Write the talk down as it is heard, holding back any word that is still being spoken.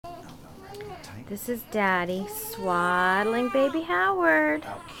This is Daddy swaddling baby Howard.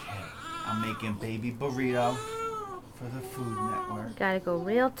 Okay, I'm making baby burrito for the Food Network. Gotta go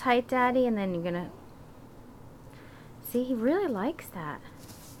real tight, Daddy, and then you're gonna... See, he really likes that.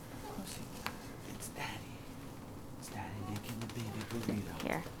 It's Daddy. It's Daddy making the baby burrito.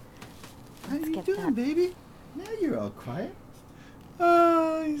 Here. How you get doing, that. baby? Now you're all quiet.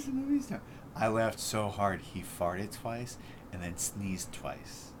 Oh, he's a movie star. I laughed so hard he farted twice and then sneezed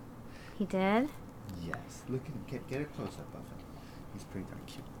twice. He did? Yes. Look at him. Get a close up of him. He's pretty darn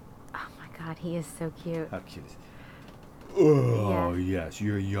cute. Oh my God, he is so cute. How cute is he? Oh, Yeah. yes,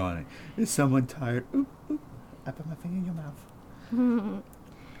 you're yawning. Is someone tired? Oop, oop. I put my finger in your mouth.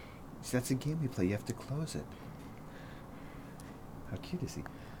 So that's a game we play. You have to close it. How cute is he?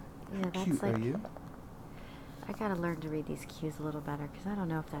 Yeah, How that's cute like... are you? I gotta learn to read these cues a little better, because I don't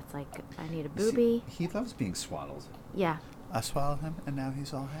know if that's like, I need a See, booby. he loves being swaddled. Yeah. I swaddled him, and now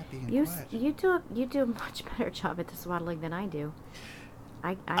he's all happy and You quiet. you do a much better job at the swaddling than I do.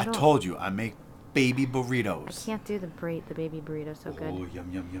 I don't... told you, I make baby I burritos. can't do the baby burrito so good. Oh,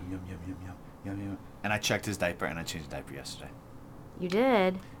 yum, yum, yum, yum, yum, yum, yum, yum, yum. And I checked his diaper, and I changed the diaper yesterday. You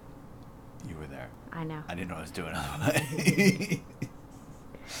did? You were there. I know. I didn't know what I was doing otherwise.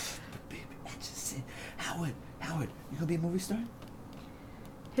 But baby, that's just it. Howard, you gonna be a movie star?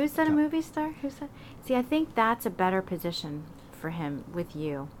 Who said a movie star? Who said? See, I think that's a better position for him with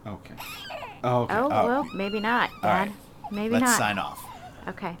you. Okay. Oh, okay. Oh, well, maybe not, Dad. right. Maybe Let's not. sign off.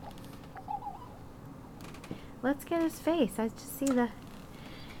 Okay. Let's get his face. I just see the...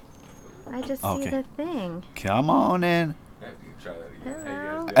 see the thing. Come on in. Yeah, you can try that again.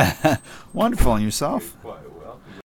 Hello. Hey guys, Wonderful. And yourself? quite well.